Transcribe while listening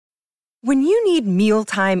When you need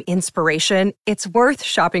mealtime inspiration, it's worth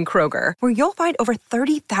shopping Kroger, where you'll find over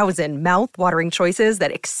 30,000 mouth-watering choices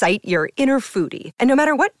that excite your inner foodie. And no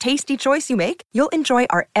matter what tasty choice you make, you'll enjoy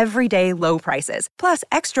our everyday low prices, plus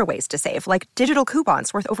extra ways to save, like digital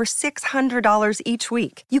coupons worth over $600 each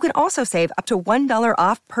week. You can also save up to $1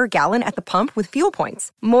 off per gallon at the pump with fuel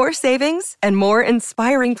points. More savings and more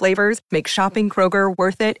inspiring flavors make shopping Kroger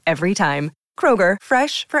worth it every time. Kroger,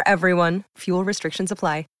 fresh for everyone. Fuel restrictions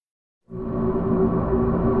apply.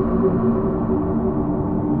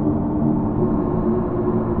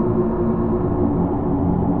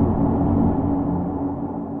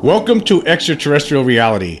 Welcome to Extraterrestrial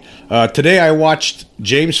Reality. Today I watched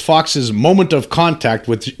James Fox's Moment of Contact,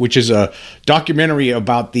 which is a documentary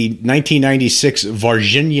about the 1996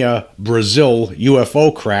 Varginha, Brazil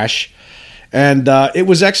UFO crash. And it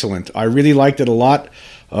was excellent. I really liked it a lot.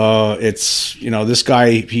 This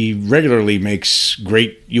guy, he regularly makes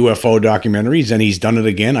great UFO documentaries, and he's done it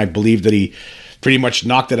again. I believe that he pretty much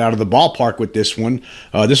knocked it out of the ballpark with this one.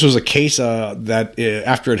 This was a case that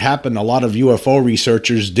after it happened, a lot of UFO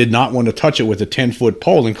researchers did not want to touch it with a 10-foot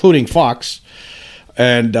pole, including Fox.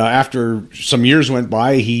 And after some years went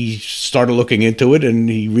by, he started looking into it, and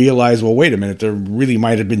he realized, well, wait a minute, there really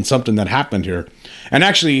might have been something that happened here. And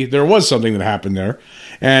actually, there was something that happened there.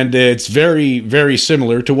 And it's very, very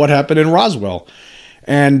similar to what happened in Roswell.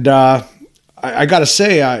 And I got to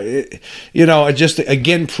say, it just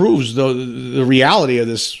again proves the reality of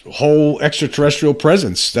this whole extraterrestrial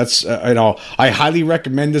presence. That's, I highly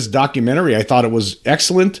recommend this documentary. I thought it was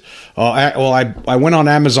excellent. I went on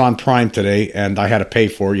Amazon Prime today, and I had to pay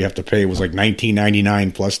for it. You have to pay. It was like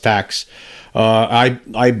 $19.99 plus tax.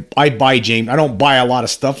 I buy James. I don't buy a lot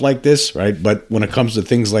of stuff like this, right? But when it comes to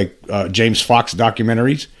things like James Fox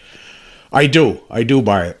documentaries, I do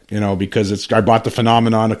buy it, because I bought The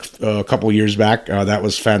Phenomenon a couple of years back. That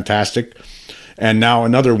was fantastic. And now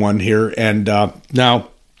another one here. And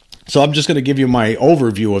so I'm just going to give you my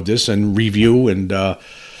overview of this and review. And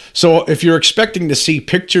so if you're expecting to see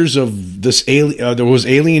pictures of this there was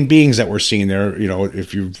alien beings that were seen there,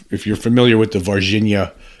 if you're familiar with the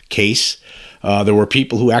Varginha case, there were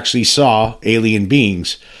people who actually saw alien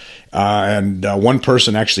beings. And one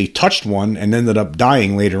person actually touched one and ended up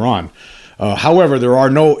dying later on. However, there are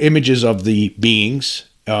no images of the beings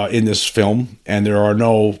in this film, and there are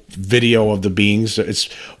no video of the beings.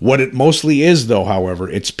 It's what it mostly is, though. However,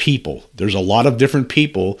 it's people. There's a lot of different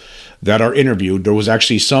people that are interviewed. There was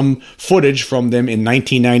actually some footage from them in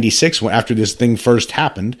 1996 after this thing first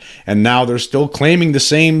happened, and now they're still claiming the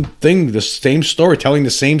same thing, the same story, telling the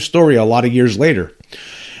same story a lot of years later,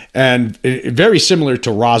 and very similar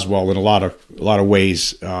to Roswell in a lot of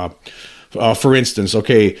ways. For instance,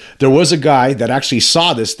 there was a guy that actually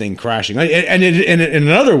saw this thing crashing. And in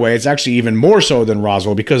another way, it's actually even more so than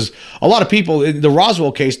Roswell, because a lot of people, in the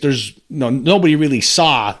Roswell case, nobody really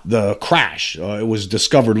saw the crash. It was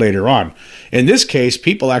discovered later on. In this case,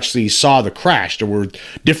 people actually saw the crash. There were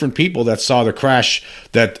different people that saw the crash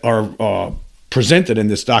that are presented in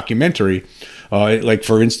this documentary. Like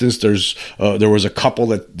for instance, there was a couple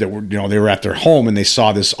that were they were at their home and they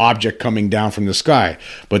saw this object coming down from the sky.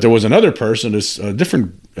 But there was another person,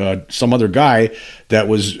 some other guy that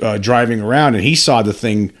was driving around, and he saw the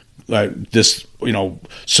thing, this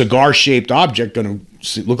cigar-shaped object,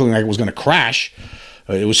 looking like it was going to crash.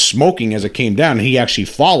 It was smoking as it came down, and he actually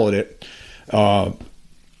followed it.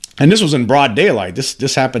 And this was in broad daylight.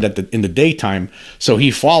 This happened in the daytime. So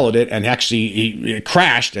he followed it, and actually it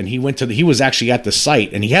crashed. And he was actually at the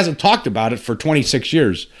site, and he hasn't talked about it for 26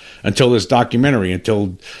 years until this documentary,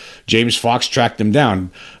 until James Fox tracked him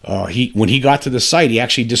down. When he got to the site, he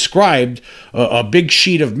actually described a big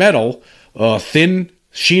sheet of metal, thin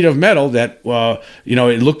sheet of metal that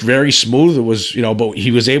it looked very smooth. It was but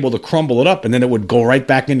he was able to crumble it up, and then it would go right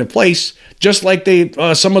back into place, just like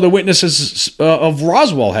some of the witnesses of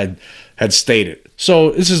Roswell had stated.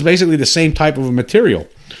 So this is basically the same type of a material.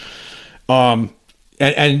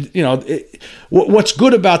 What's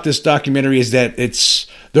good about this documentary is that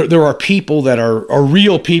there are people that are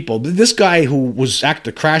real people. This guy who was at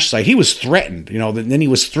the crash site, he was threatened, then he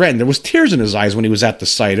was threatened. There was tears in his eyes when he was at the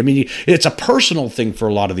site. I mean, it's a personal thing for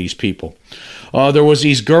a lot of these people. There was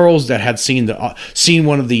these girls that had seen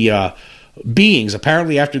one of the beings.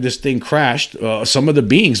 Apparently after this thing crashed, some of the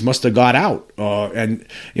beings must have got out. And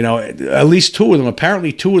at least two of them,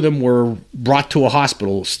 apparently two of them were brought to a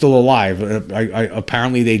hospital still alive.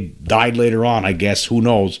 Apparently they died later on, I guess, who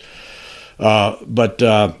knows. But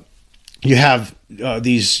you have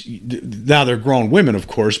now they're grown women, of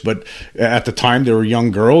course, but at the time they were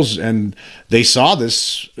young girls, and they saw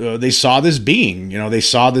this being. They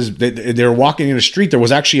saw this. They were walking in the street. There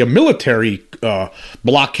was actually a military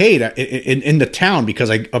blockade in the town because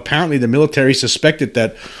apparently the military suspected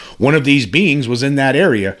that one of these beings was in that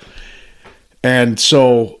area. And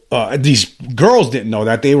so these girls didn't know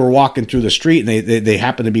that. They were walking through the street, and they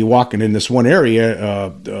happened to be walking in this one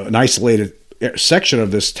area, an isolated section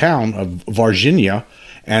of this town of Varginha,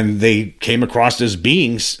 and they came across this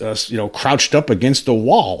being, crouched up against the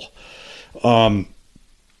wall.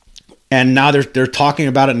 And now they're talking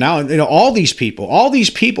about it now. And, all these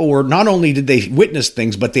people were, not only did they witness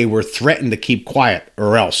things, but they were threatened to keep quiet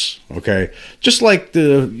or else. Okay. Just like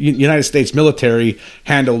the United States military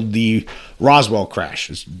handled the Roswell crash.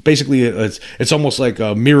 It's basically, it's almost like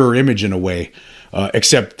a mirror image in a way.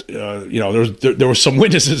 Except, there were some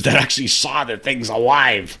witnesses that actually saw the things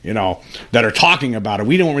alive, that are talking about it.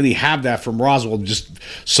 We don't really have that from Roswell, just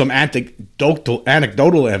some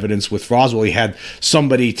anecdotal evidence with Roswell. He had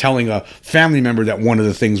somebody telling a family member that one of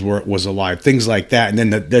the things was alive, things like that.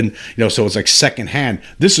 And then so it's like secondhand.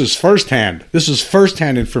 This is firsthand. This is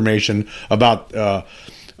firsthand information about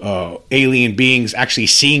alien beings, actually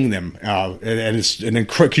seeing them, and then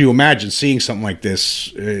could you imagine seeing something like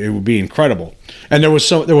this? It would be incredible. And there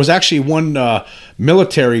was actually one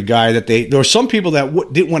military guy that there were some people that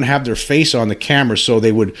didn't want to have their face on the camera, so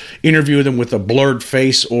they would interview them with a blurred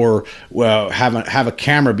face or have a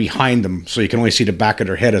camera behind them so you can only see the back of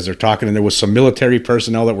their head as they're talking. And there was some military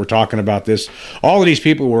personnel that were talking about this. All of these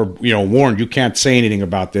people were warned, you can't say anything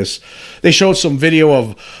about this. They showed some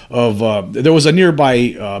video of there was a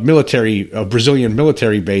nearby Brazilian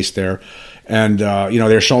military base there. And,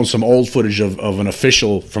 they're showing some old footage of an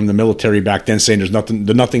official from the military back then saying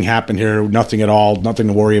nothing happened here, nothing at all, nothing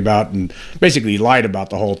to worry about, and basically lied about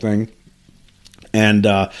the whole thing. And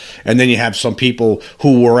then you have some people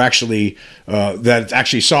who were actually that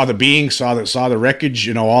actually saw the being, saw the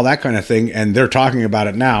wreckage, all that kind of thing, and they're talking about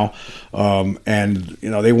it now.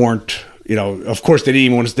 They weren't. Of course, they didn't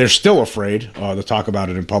even want to, they're still afraid to talk about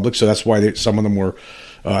it in public, so that's why some of them were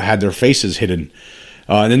had their faces hidden.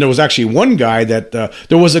 And then there was actually one guy that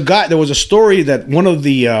there was a story that one of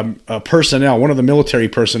the military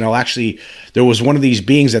personnel, actually, there was one of these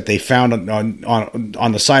beings that they found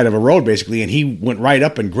on the side of a road, basically, and he went right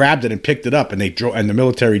up and grabbed it and picked it up, and the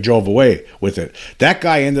military drove away with it. That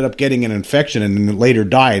guy ended up getting an infection and then later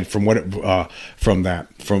died from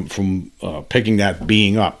picking that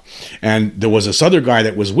being up. And there was this other guy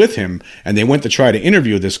that was with him, and they went to try to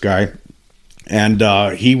interview this guy. And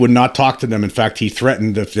he would not talk to them. In fact, he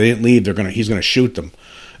threatened if they didn't leave, he's going to shoot them.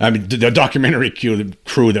 I mean, the documentary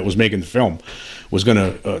crew that was making the film was going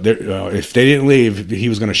to, if they didn't leave, he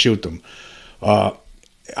was going to shoot them.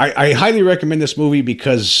 I highly recommend this movie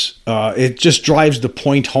because it just drives the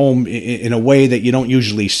point home in a way that you don't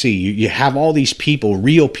usually see. You have all these people,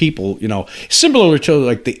 real people, similar to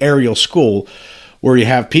like the Ariel School, where you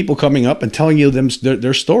have people coming up and telling you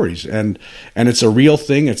their stories, and it's a real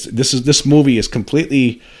thing. This movie is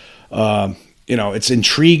completely, it's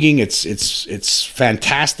intriguing. It's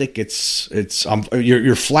fantastic.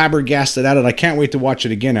 You're flabbergasted at it. I can't wait to watch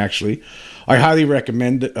it again. Actually, I highly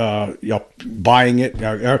recommend buying it.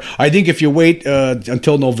 I think if you wait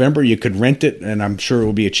until November, you could rent it, and I'm sure it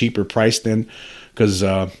will be a cheaper price then. Because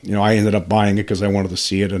I ended up buying it because I wanted to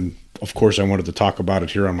see it, and of course I wanted to talk about it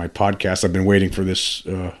here on my podcast. I've been waiting for this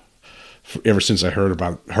ever since I heard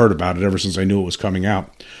about it, ever since I knew it was coming out.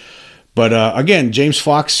 But again, James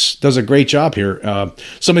Fox does a great job here.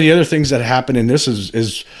 Some of the other things that happen in this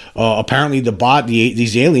is apparently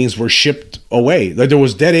these aliens were shipped away. Like, there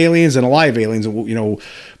was dead aliens and alive aliens,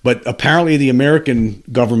 but apparently the American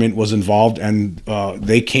government was involved, and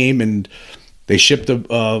they came and they shipped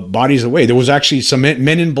the bodies away. There was actually some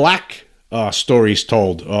Men in Black stories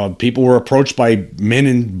told. People were approached by men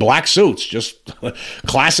in black suits, just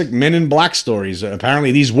classic Men in Black stories.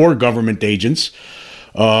 Apparently, these were government agents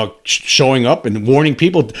showing up and warning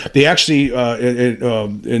people. They actually,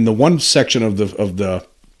 in the one section of the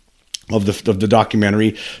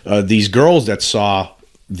documentary, these girls that saw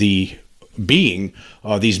the being,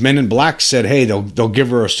 these Men in Black said, hey, they'll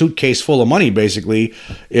give her a suitcase full of money, basically,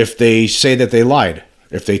 if they say that they lied.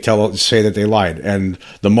 If they say that they lied, and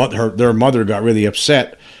their mother got really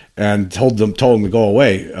upset and told them to go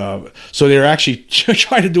away. So they're actually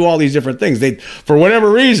trying to do all these different things. For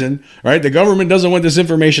whatever reason, right? The government doesn't want this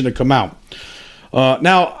information to come out.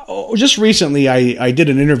 Now, just recently, I did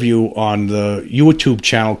an interview on the YouTube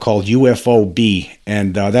channel called UFOB,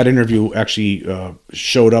 and that interview actually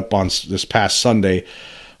showed up on this past Sunday.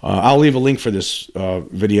 I'll leave a link for this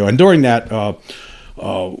video. And during that,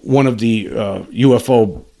 one of the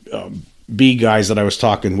UFO B guys that I was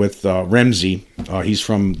talking with, Ramsey, he's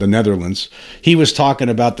from the Netherlands. He was talking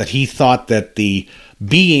about that he thought that the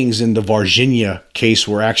beings in the Varginha case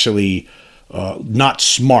were actually not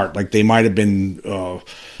smart, like they might have been,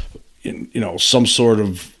 some sort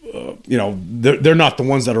of. They're not the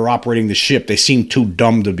ones that are operating the ship. They seem too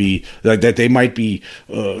dumb to be like that. They might be,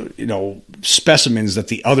 specimens that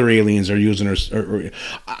the other aliens are using. Or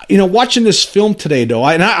watching this film today, though,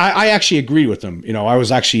 I actually agree with them. I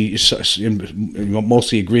was actually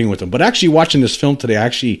mostly agreeing with them. But actually watching this film today,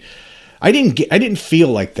 I didn't feel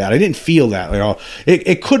like that. I didn't feel that.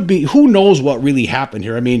 It could be. Who knows what really happened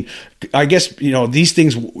here? I mean, I guess these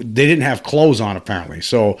things, they didn't have clothes on apparently.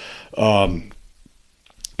 So.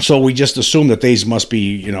 So we just assume that these must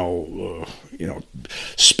be,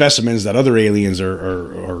 specimens that other aliens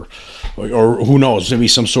or who knows, maybe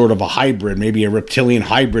some sort of a hybrid, maybe a reptilian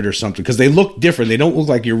hybrid or something, because they look different. They don't look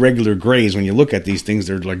like your regular grays when you look at these things.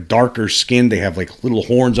 They're like darker skinned. They have like little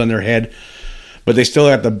horns on their head, but they still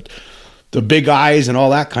have the big eyes and all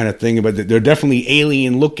that kind of thing. But they're definitely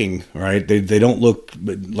alien looking, right? They don't look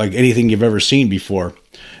like anything you've ever seen before.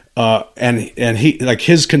 And he, like,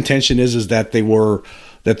 his contention is that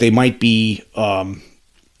they might be,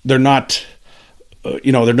 they're not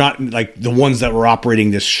like the ones that were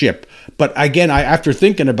operating this ship. But again, after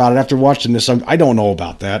thinking about it, after watching this, I don't know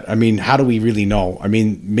about that. I mean, how do we really know? I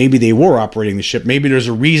mean, maybe they were operating the ship. Maybe there's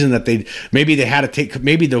a reason that maybe they had to take,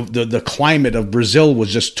 maybe the climate of Brazil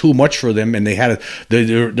was just too much for them, and they had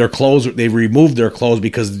their clothes, they removed their clothes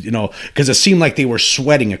because it seemed like they were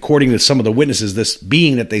sweating. According to some of the witnesses, this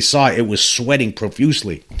being that they saw, it was sweating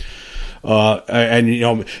profusely.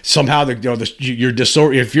 And somehow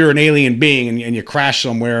if you're an alien being and you crash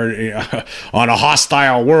somewhere on a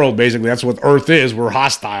hostile world, basically that's what Earth is. We're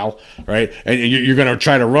hostile, right? And you're going to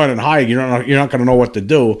try to run and hide. You're not going to know what to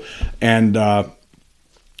do. And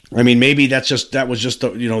I mean, maybe that was just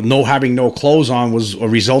having no clothes on was a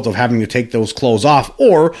result of having to take those clothes off,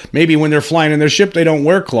 or maybe when they're flying in their ship they don't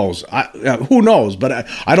wear clothes. Who knows? But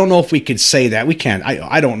I don't know if we could say that. We can't.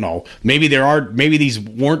 I don't know. Maybe these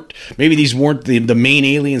weren't the main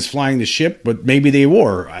aliens flying the ship, but maybe they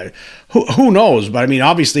were. Who knows? But I mean,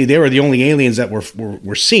 obviously they were the only aliens that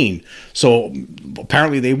were seen. So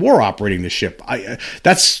apparently they were operating the ship.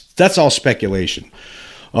 That's all speculation.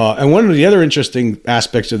 And one of the other interesting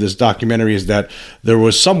aspects of this documentary is that there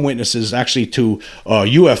was some witnesses actually to a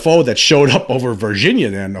UFO that showed up over Virginia,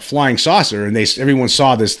 then a flying saucer, and everyone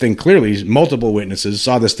saw this thing clearly. Multiple witnesses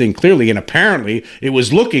saw this thing clearly, and apparently it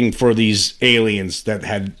was looking for these aliens that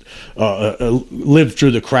had lived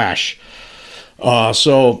through the crash.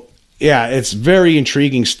 So yeah, it's very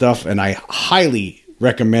intriguing stuff, and I highly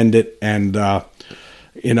recommend it. And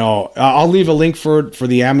I'll leave a link for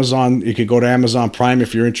the Amazon. You could go to Amazon Prime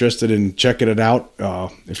if you're interested in checking it out.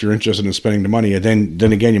 If you're interested in spending the money, and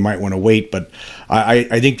then again, you might want to wait. But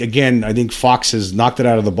I think Fox has knocked it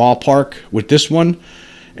out of the ballpark with this one,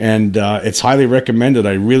 and it's highly recommended.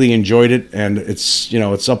 I really enjoyed it, and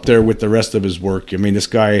it's up there with the rest of his work. I mean, this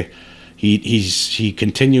guy, he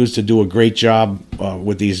continues to do a great job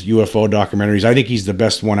with these UFO documentaries. I think he's the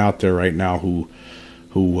best one out there right now who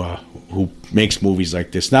makes movies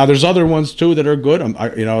like this. Now, there's other ones too that are good,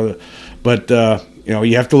 but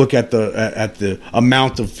you have to look at the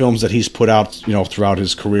amount of films that he's put out, throughout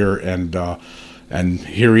his career, and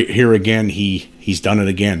here again he's done it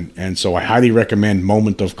again, and so I highly recommend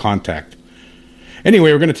Moment of Contact.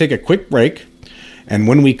 Anyway, we're going to take a quick break, and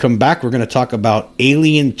when we come back, we're going to talk about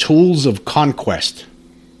Alien Tools of Conquest.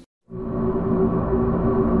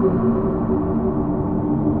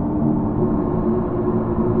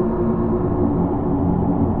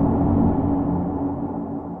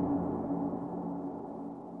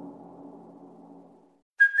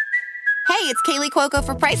 It's Kaylee Cuoco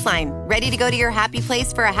for Priceline. Ready to go to your happy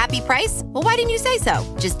place for a happy price? Well, why didn't you say so?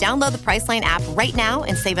 Just download the Priceline app right now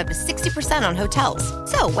and save up to 60% on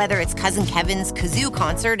hotels. So whether it's Cousin Kevin's Kazoo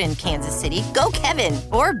Concert in Kansas City, go Kevin,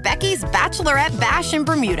 or Becky's Bachelorette Bash in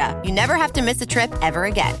Bermuda, you never have to miss a trip ever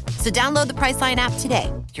again. So download the Priceline app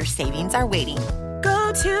today. Your savings are waiting.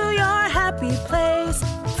 Go to your happy place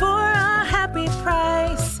for a happy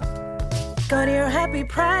price. Go to your happy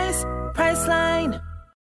price, Priceline.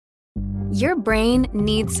 Your brain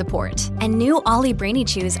needs support, and new Ollie Brainy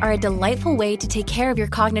Chews are a delightful way to take care of your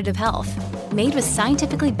cognitive health. Made with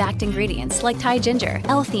scientifically backed ingredients like Thai ginger,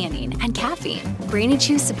 L-theanine, and caffeine, Brainy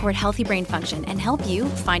Chews support healthy brain function and help you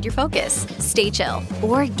find your focus, stay chill,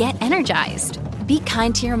 or get energized. Be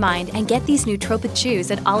kind to your mind and get these nootropic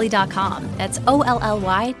chews at olly.com. That's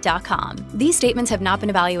OLLY.com. These statements have not been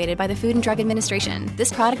evaluated by the Food and Drug Administration.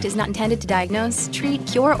 This product is not intended to diagnose, treat,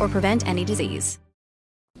 cure, or prevent any disease.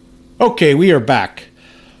 Okay, we are back.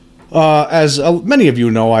 As many of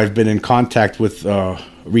you know, I've been in contact with a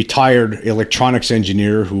retired electronics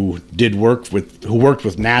engineer who worked with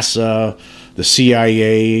NASA, the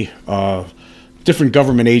CIA, different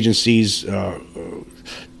government agencies,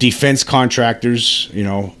 defense contractors,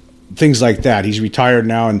 things like that. He's retired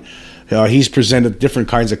now, and he's presented different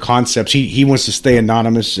kinds of concepts. He wants to stay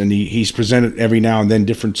anonymous, and he's presented every now and then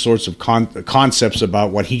different sorts of concepts about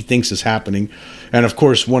what he thinks is happening. And of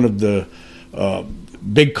course, one of the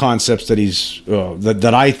big concepts that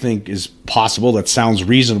that I think is possible, that sounds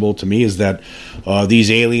reasonable to me, is that these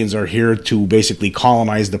aliens are here to basically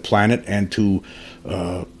colonize the planet and to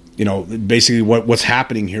basically what's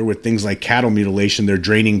happening here with things like cattle mutilation. They're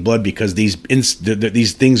draining blood because these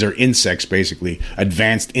things are insects, basically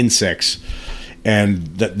advanced insects, and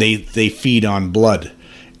that they feed on blood,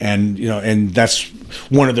 and and that's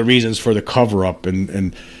one of the reasons for the cover up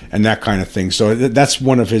and that kind of thing. So that's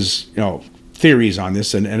one of his theories on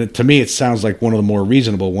this, and to me it sounds like one of the more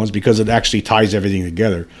reasonable ones because it actually ties everything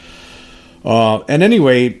together. And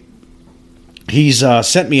anyway, he's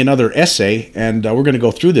sent me another essay, and we're going to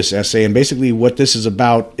go through this essay. And basically what this is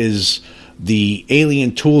about is the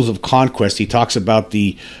alien tools of conquest. He talks about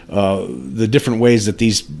the different ways that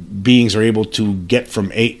these beings are able to get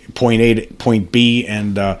from point A to point B,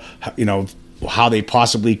 and how they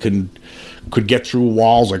possibly could get through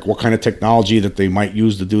walls, like what kind of technology that they might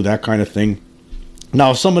use to do that kind of thing.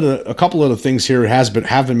 Now, a couple of the things here have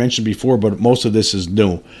been mentioned before, but most of this is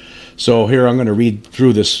new. So here I'm going to read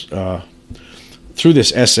through this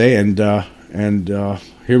essay, and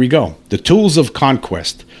here we go. The Tools of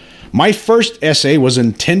Conquest. My first essay was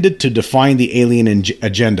intended to define the alien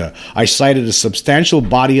agenda. I cited a substantial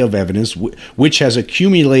body of evidence which has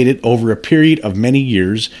accumulated over a period of many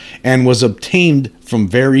years and was obtained from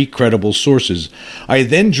very credible sources. I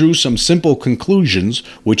then drew some simple conclusions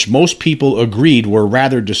which most people agreed were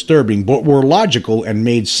rather disturbing, but were logical and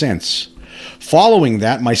made sense. Following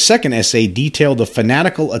that, my second essay detailed the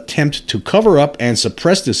fanatical attempt to cover up and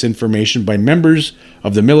suppress this information by members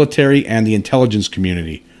of the military and the intelligence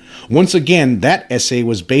community. Once again, that essay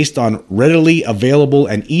was based on readily available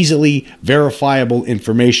and easily verifiable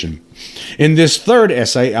information. In this third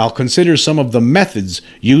essay, I'll consider some of the methods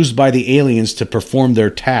used by the aliens to perform their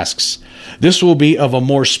tasks. This will be of a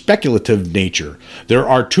more speculative nature. There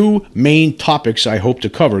are two main topics I hope to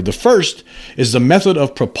cover. The first is the method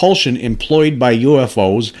of propulsion employed by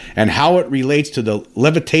UFOs and how it relates to the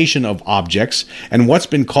levitation of objects and what's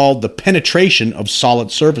been called the penetration of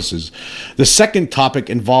solid surfaces. The second topic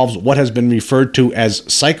involves what has been referred to as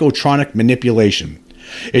psychotronic manipulation.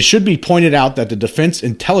 It should be pointed out that the Defense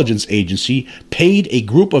Intelligence Agency paid a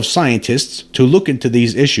group of scientists to look into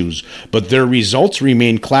these issues, but their results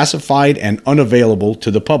remain classified and unavailable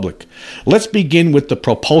to the public. Let's begin with the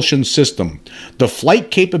propulsion system. The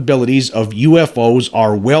flight capabilities of UFOs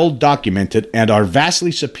are well documented and are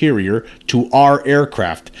vastly superior to our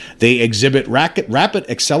aircraft. They exhibit rapid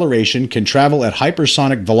acceleration, can travel at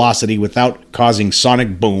hypersonic velocity without causing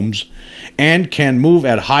sonic booms, and can move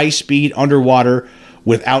at high speed underwater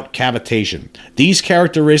without cavitation. These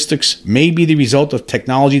characteristics may be the result of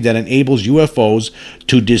technology that enables UFOs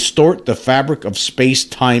to distort the fabric of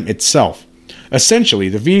space-time itself. Essentially,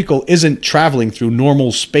 the vehicle isn't traveling through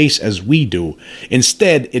normal space as we do.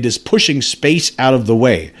 Instead, it is pushing space out of the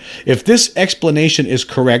way. If this explanation is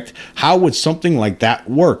correct, how would something like that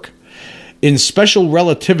work? In special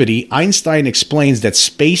relativity, Einstein explains that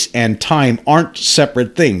space and time aren't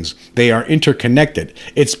separate things. They are interconnected.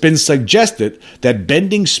 It's been suggested that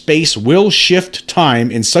bending space will shift time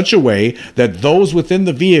in such a way that those within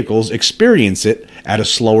the vehicles experience it at a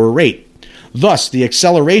slower rate. Thus, the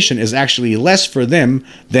acceleration is actually less for them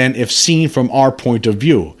than if seen from our point of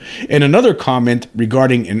view. In another comment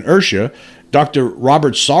regarding inertia, Dr.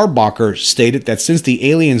 Robert Sarbacher stated that since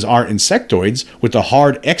the aliens are insectoids with a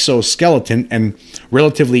hard exoskeleton and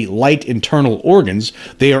relatively light internal organs,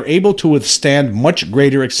 they are able to withstand much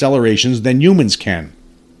greater accelerations than humans can.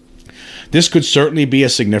 This could certainly be a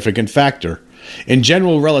significant factor. In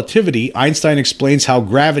general relativity, Einstein explains how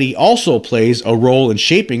gravity also plays a role in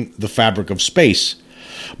shaping the fabric of space.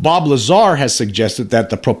 Bob Lazar has suggested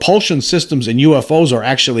that the propulsion systems in UFOs are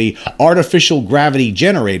actually artificial gravity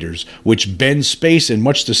generators, which bend space in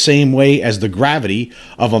much the same way as the gravity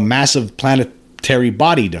of a massive planetary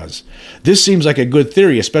body does. This seems like a good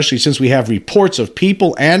theory, especially since we have reports of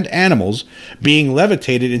people and animals being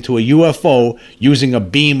levitated into a UFO using a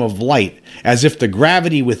beam of light, as if the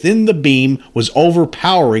gravity within the beam was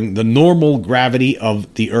overpowering the normal gravity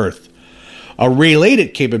of the Earth. A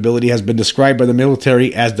related capability has been described by the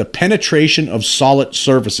military as the penetration of solid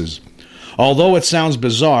surfaces. Although it sounds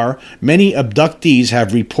bizarre, many abductees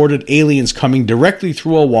have reported aliens coming directly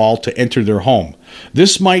through a wall to enter their home.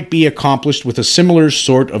 This might be accomplished with a similar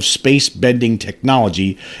sort of space-bending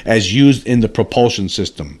technology as used in the propulsion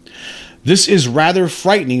system. This is rather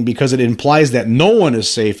frightening because it implies that no one is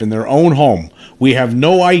safe in their own home. We have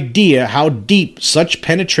no idea how deep such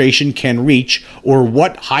penetration can reach or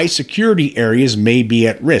what high security areas may be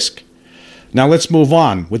at risk. Now let's move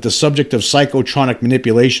on with the subject of psychotronic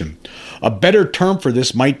manipulation. A better term for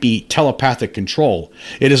this might be telepathic control.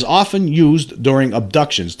 It is often used during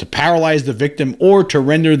abductions to paralyze the victim or to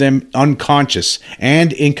render them unconscious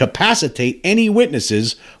and incapacitate any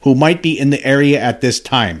witnesses who might be in the area at this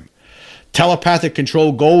time. Telepathic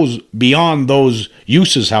control goes beyond those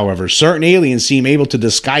uses, however. Certain aliens seem able to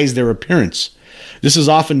disguise their appearance. This is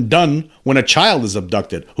often done when a child is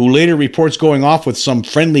abducted, who later reports going off with some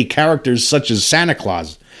friendly characters such as Santa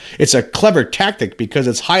Claus. It's a clever tactic because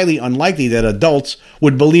it's highly unlikely that adults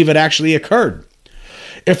would believe it actually occurred.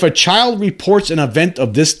 If a child reports an event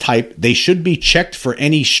of this type, they should be checked for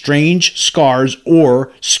any strange scars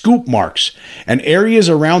or scoop marks, and areas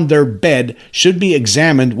around their bed should be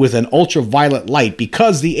examined with an ultraviolet light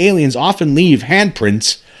because the aliens often leave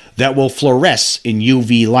handprints that will fluoresce in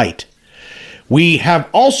UV light. We have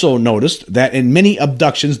also noticed that in many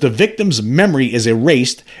abductions, the victim's memory is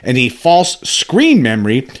erased and a false screen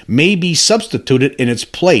memory may be substituted in its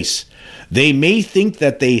place. They may think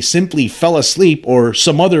that they simply fell asleep or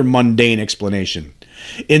some other mundane explanation.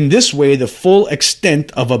 In this way, the full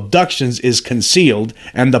extent of abductions is concealed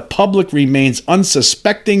and the public remains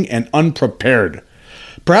unsuspecting and unprepared.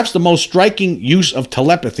 Perhaps the most striking use of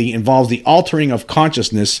telepathy involves the altering of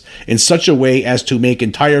consciousness in such a way as to make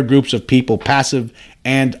entire groups of people passive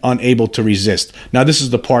and unable to resist. Now, this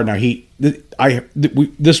is the part. Now,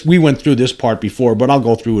 we went through this part before, but I'll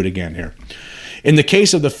go through it again here. In the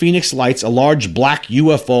case of the Phoenix Lights, a large black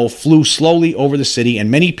UFO flew slowly over the city, and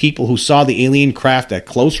many people who saw the alien craft at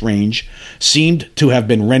close range seemed to have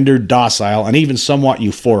been rendered docile and even somewhat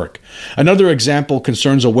euphoric. Another example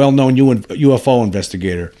concerns a well-known UFO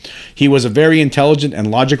investigator. He was a very intelligent and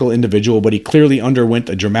logical individual, but he clearly underwent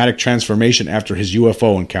a dramatic transformation after his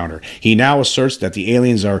UFO encounter. He now asserts that the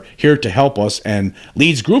aliens are here to help us and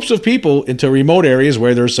leads groups of people into remote areas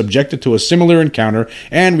where they're subjected to a similar encounter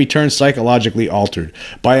and return psychologically altered.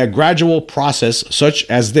 By a gradual process such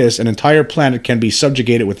as this, an entire planet can be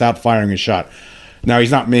subjugated without firing a shot. Now,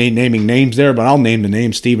 he's not naming names there, but I'll name the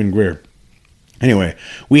name: Stephen Greer. Anyway,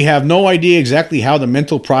 we have no idea exactly how the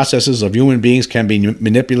mental processes of human beings can be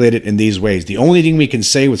manipulated in these ways. The only thing we can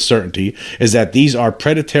say with certainty is that these are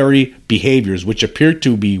predatory behaviors which appear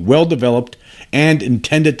to be well developed and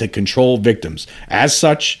intended to control victims. As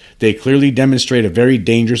such, they clearly demonstrate a very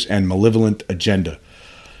dangerous and malevolent agenda.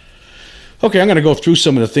 Okay, I'm going to go through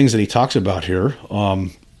some of the things that he talks about here.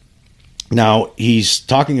 Now, he's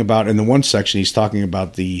talking about, in the one section, he's talking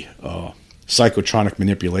about the psychotronic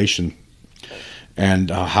manipulation and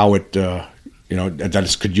how it, that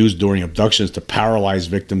it could use during abductions to paralyze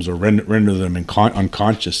victims or render them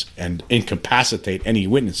unconscious and incapacitate any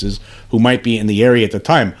witnesses who might be in the area at the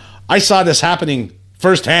time. I saw this happening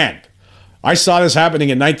firsthand. I saw this happening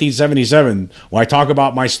in 1977. When I talk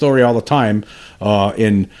about my story all the time,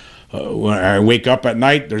 when I wake up at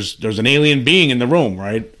night, there's an alien being in the room,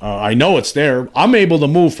 right? I know it's there. I'm able to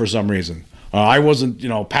move for some reason. I wasn't,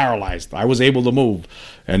 paralyzed. I was able to move.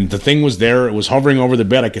 And the thing was there. It was hovering over the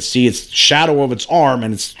bed. I could see its shadow of its arm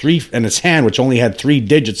and its hand, which only had 3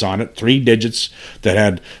 digits on it. 3 digits that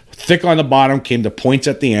had thick on the bottom, came to points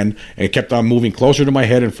at the end, and it kept on moving closer to my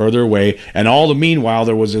head and further away. And all the meanwhile,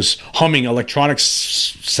 there was this electronic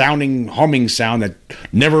sounding humming sound that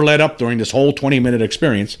never let up during this whole 20-minute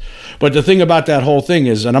experience. But the thing about that whole thing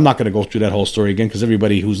is, and I'm not going to go through that whole story again because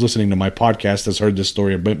everybody who's listening to my podcast has heard this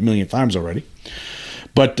story a million times already.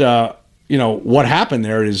 But, what happened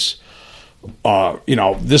there is,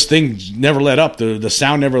 this thing never let up. The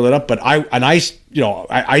sound never let up. But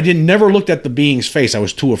I never looked at the being's face. I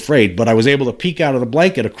was too afraid. But I was able to peek out of the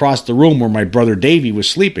blanket across the room where my brother Davey was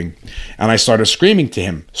sleeping, and I started screaming to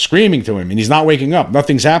him, and he's not waking up.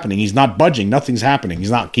 Nothing's happening. He's not budging. Nothing's happening.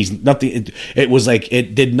 He's nothing. It was like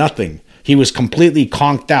it did nothing. He was completely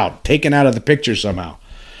conked out, taken out of the picture somehow.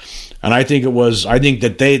 And I think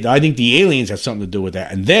the aliens had something to do with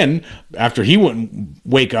that. And then, after he wouldn't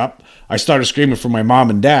wake up, I started screaming for my mom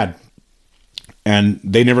and dad, and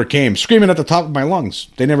they never came. Screaming at the top of my lungs.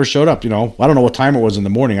 They never showed up, I don't know what time it was in the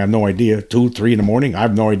morning. I have no idea. 2, 3 in the morning? I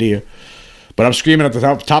have no idea. But I'm screaming at the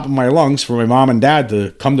top of my lungs for my mom and dad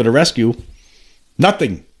to come to the rescue.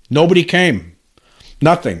 Nothing. Nobody came.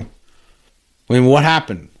 Nothing. I mean, what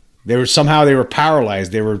happened? They were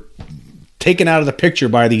paralyzed. They were taken out of the picture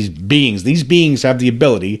by these beings. These beings have the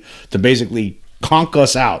ability to basically conk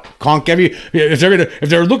us out. If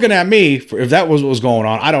they're looking at me, if that was what was going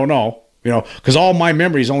on, I don't know. Because all my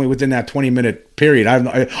memory is only within that 20-minute period.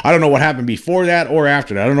 I don't know what happened before that or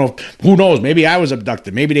after that. I don't know. Who knows? Maybe I was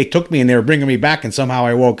abducted. Maybe they took me and they were bringing me back and somehow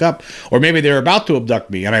I woke up. Or maybe they were about to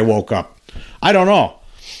abduct me and I woke up. I don't know.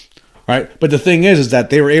 Right? But the thing is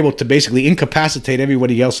that they were able to basically incapacitate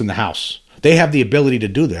everybody else in the house. They have the ability to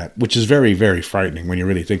do that, which is very, very frightening when you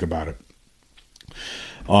really think about it.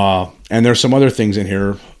 And there's some other things in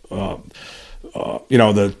here.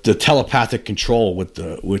 The telepathic control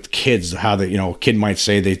with kids, how they, a kid might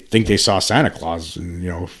say they think they saw Santa Claus, and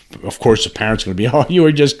of course the parents are going to be, oh, you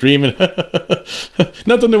were just dreaming.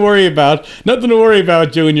 Nothing to worry about,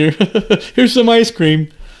 Junior. Here's some ice cream,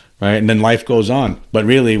 right? And then life goes on. But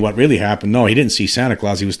really, what really happened? No, he didn't see Santa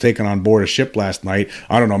Claus. He was taken on board a ship last night.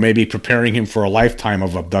 I don't know, maybe preparing him for a lifetime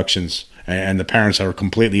of abductions. And the parents are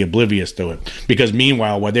completely oblivious to it, because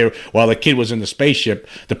meanwhile, while the kid was in the spaceship,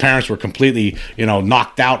 the parents were completely,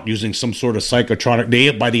 knocked out using some sort of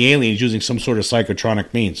psychotronic by the aliens using some sort of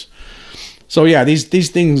psychotronic means. So yeah, these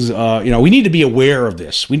things, we need to be aware of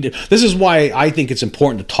this. This is why I think it's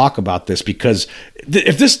important to talk about this, because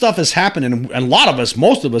if this stuff is happening, and a lot of us,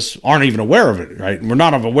 most of us, aren't even aware of it, right? We're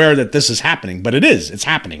not aware that this is happening, but it is. It's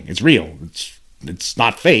happening. It's real. It's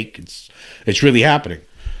not fake. It's really happening.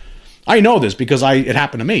 I know this because it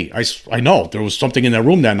happened to me. I know there was something in the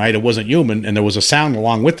room that night. It wasn't human, and there was a sound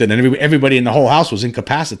along with it, and everybody in the whole house was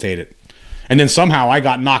incapacitated. And then somehow I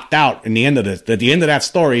got knocked out in the end of this. At the end of that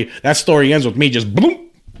story ends with me just boom,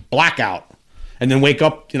 blackout, and then wake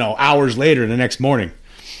up, hours later the next morning.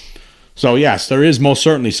 So yes, there is most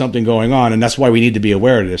certainly something going on, and that's why we need to be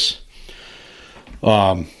aware of this.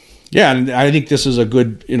 Yeah, and I think this is a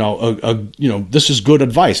good, this is good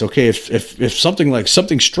advice. Okay, if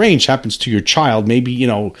something strange happens to your child, maybe,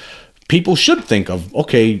 people should think of,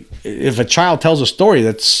 okay, if a child tells a story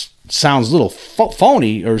that sounds a little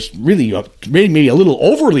phony or really maybe a little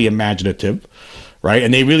overly imaginative, right,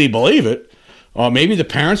 and they really believe it, maybe the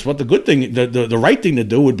parents, the good thing, the right thing to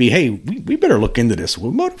do would be, hey, we better look into this.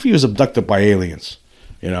 What if he was abducted by aliens?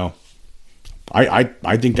 I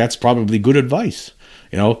think that's probably good advice.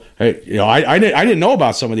 I didn't know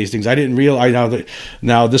about some of these things. I didn't realize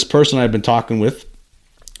now this person I've been talking with,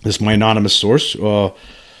 my anonymous source,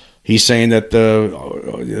 he's saying that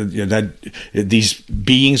that these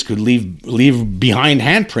beings could leave behind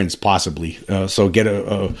handprints possibly. So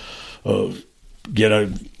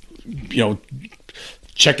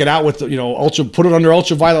check it out with put it under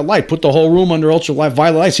ultraviolet light. Put the whole room under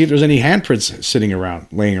ultraviolet light. See if there's any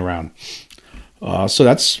handprints laying around. So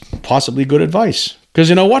that's possibly good advice. Because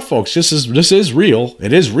you know what, folks, this is real.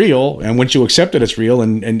 It is real, and once you accept it, it's real.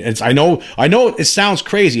 And it's, I know it sounds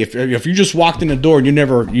crazy. If you just walked in the door and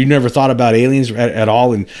you never thought about aliens at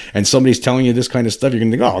all, and somebody's telling you this kind of stuff, you're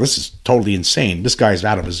gonna think, oh, this is totally insane. This guy's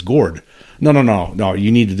out of his gourd. No. You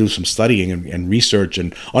need to do some studying and research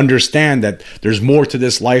and understand that there's more to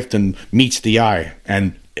this life than meets the eye,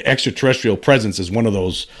 and extraterrestrial presence is one of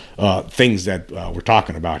those things that we're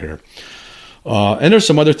talking about here. And there's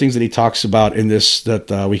some other things that he talks about in this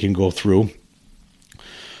that we can go through.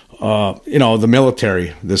 The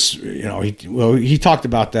military. He talked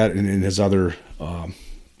about that in his other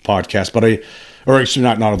podcast,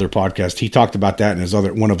 not other podcast. He talked about that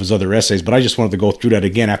in one of his other essays. But I just wanted to go through that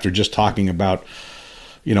again after just talking about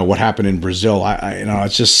what happened in Brazil.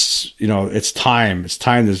 It's just it's time. It's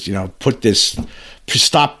time to put this,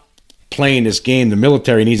 stop playing this game. The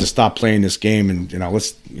military needs to stop playing this game, and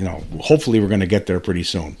hopefully we're going to get there pretty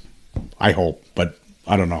soon. I hope, but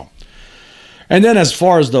I don't know. And then as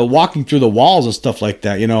far as the walking through the walls and stuff like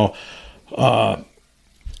that,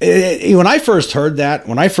 when I first heard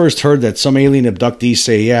that some alien abductees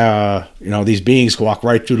say, these beings walk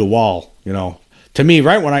right through the wall, to me,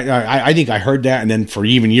 right when I think I heard that, and then for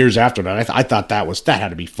even years after that, I thought that had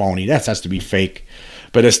to be phony. That has to be fake.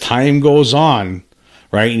 But as time goes on,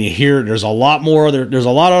 right, and you hear there's a lot of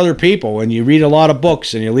other people, and you read a lot of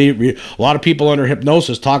books, and you read a lot of people under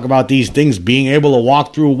hypnosis talk about these things being able to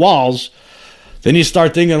walk through walls, then you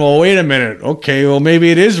start thinking, well, wait a minute, okay, well,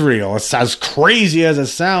 maybe it is real. It's as crazy as it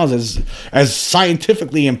sounds, as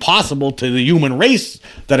scientifically impossible to the human race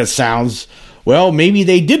that it sounds. well, maybe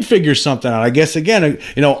they did figure something out. I guess, again,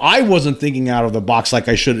 I wasn't thinking out of the box like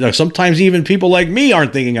I should. Like, sometimes even people like me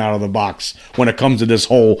aren't thinking out of the box when it comes to this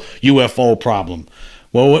whole UFO problem.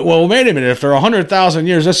 Well, wait a minute. If they're 100,000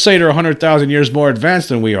 years, let's say they're 100,000 years more advanced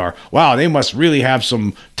than we are. Wow, they must really have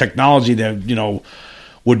some technology that,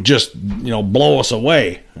 would just, blow us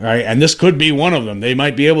away, right? And this could be one of them. They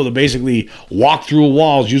might be able to basically walk through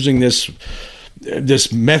walls using this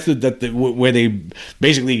method where they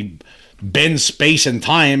basically bend space and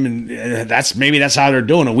time, and that's how they're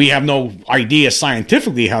doing it. We have no idea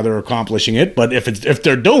scientifically how they're accomplishing it, but if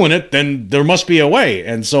they're doing it, then there must be a way.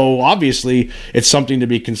 And so obviously it's something to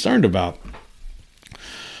be concerned about.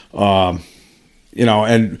 Like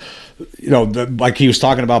he was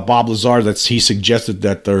talking about Bob Lazar, he suggested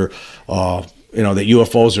that that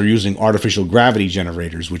UFOs are using artificial gravity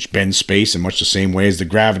generators, which bend space in much the same way as the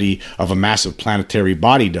gravity of a massive planetary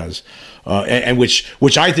body does. And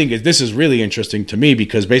which I think this is really interesting to me,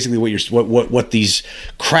 because basically what these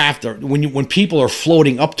craft are, when people are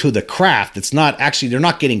floating up to the craft, it's not actually, they're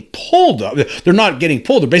not getting pulled up. They're not getting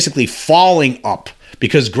pulled. They're basically falling up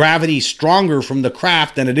because gravity is stronger from the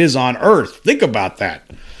craft than it is on Earth. Think about that.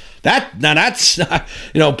 That's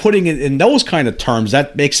putting it in those kind of terms,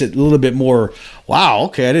 that makes it a little bit more, wow,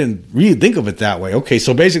 okay, I didn't really think of it that way. Okay,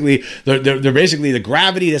 so basically, they're basically the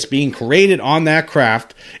gravity that's being created on that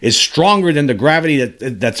craft is stronger than the gravity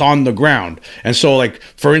that's on the ground. And so, like,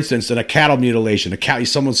 for instance, in a cattle mutilation,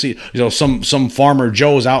 some farmer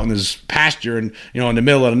Joe's out in his pasture and in the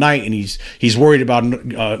middle of the night, and he's worried about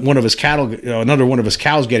one of his cattle, another one of his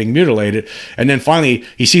cows getting mutilated, and then finally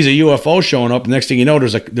he sees a UFO showing up. The next thing you know,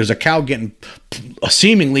 there's a cow getting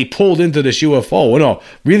seemingly pulled into this UFO. Well, no,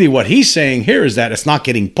 really what he's saying here is that it's not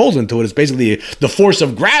getting pulled into it. It's basically the force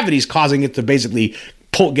of gravity is causing it to basically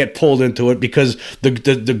get pulled into it, because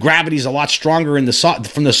the gravity is a lot stronger from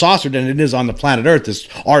the saucer than it is on the planet Earth. This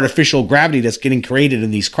artificial gravity that's getting created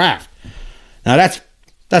in these craft. Now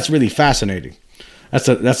that's really fascinating. That's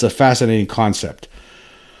a fascinating concept.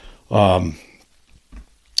 And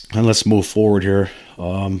let's move forward here.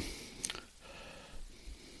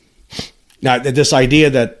 Now, this idea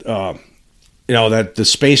that that the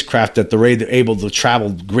spacecraft, that they're able to travel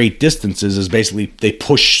great distances, is basically they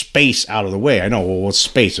push space out of the way. I know, well, what's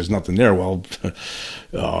space? There's nothing there. Well,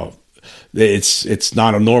 it's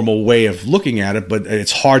not a normal way of looking at it, but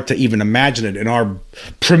it's hard to even imagine it in our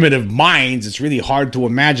primitive minds. It's really hard to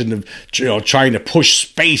imagine trying to push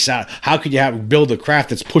space out. How could you build a craft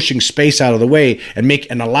that's pushing space out of the way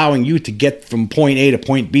and allowing you to get from point A to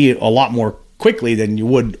point B a lot more quickly than you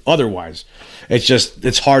would otherwise?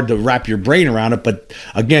 It's hard to wrap your brain around it. But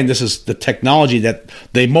again, this is the technology that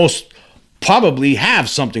they most probably have,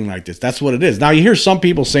 something like this. That's what it is. Now, you hear some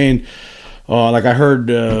people saying, like I heard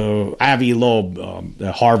Avi Loeb,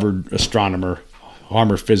 a Harvard astronomer,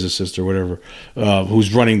 Harvard physicist or whatever,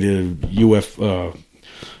 who's running the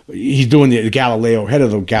he's doing the Galileo, head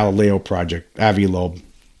of the Galileo project, Avi Loeb,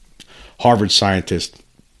 Harvard scientist.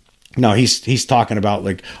 No, he's talking about,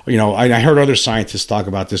 like, I heard other scientists talk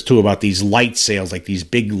about this too, about these light sails, like these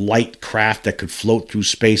big light craft that could float through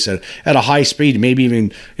space at a high speed, maybe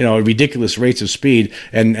even, ridiculous rates of speed,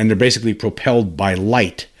 and they're basically propelled by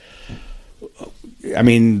light. I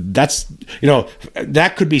mean,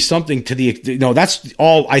 that could be something to the, that's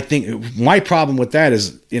all I think. My problem with that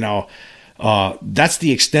is, that's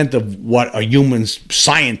the extent of what a human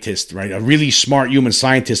scientist, right? A really smart human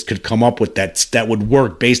scientist could come up with that would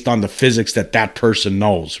work based on the physics that person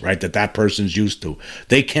knows, right? That person's used to.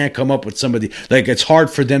 They can't come up with somebody, like, it's hard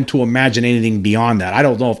for them to imagine anything beyond that. I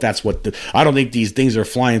don't know if that's I don't think these things are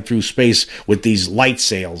flying through space with these light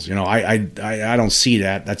sails. I don't see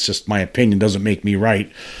that. That's just my opinion. Doesn't make me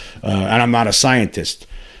right. And I'm not a scientist.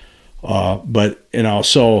 But,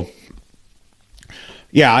 so...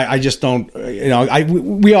 Yeah, I just don't,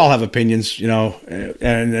 we all have opinions,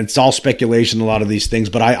 and it's all speculation, a lot of these things,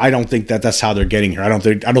 but I don't think that's how they're getting here. I don't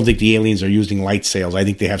think the aliens are using light sails. I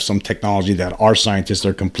think they have some technology that our scientists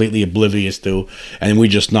are completely oblivious to, and we're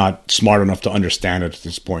just not smart enough to understand it at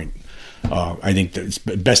this point. I think that it's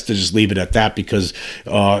best to just leave it at that, because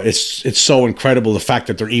it's so incredible, the fact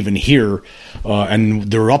that they're even here,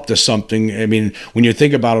 and they're up to something. I mean, when you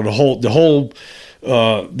think about it, the whole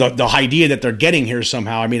the idea that they're getting here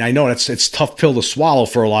somehow. I mean, I know it's tough pill to swallow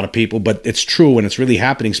for a lot of people, but it's true and it's really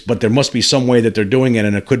happening. But there must be some way that they're doing it,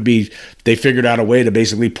 and it could be they figured out a way to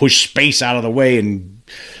basically push space out of the way and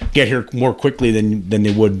get here more quickly than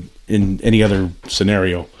they would in any other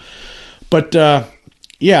scenario. But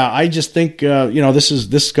yeah, I just think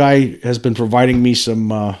this guy has been providing me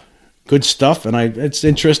some good stuff, and it's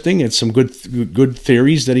interesting. It's some good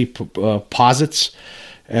theories that he posits.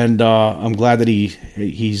 and I'm glad that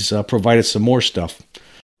he's provided some more stuff.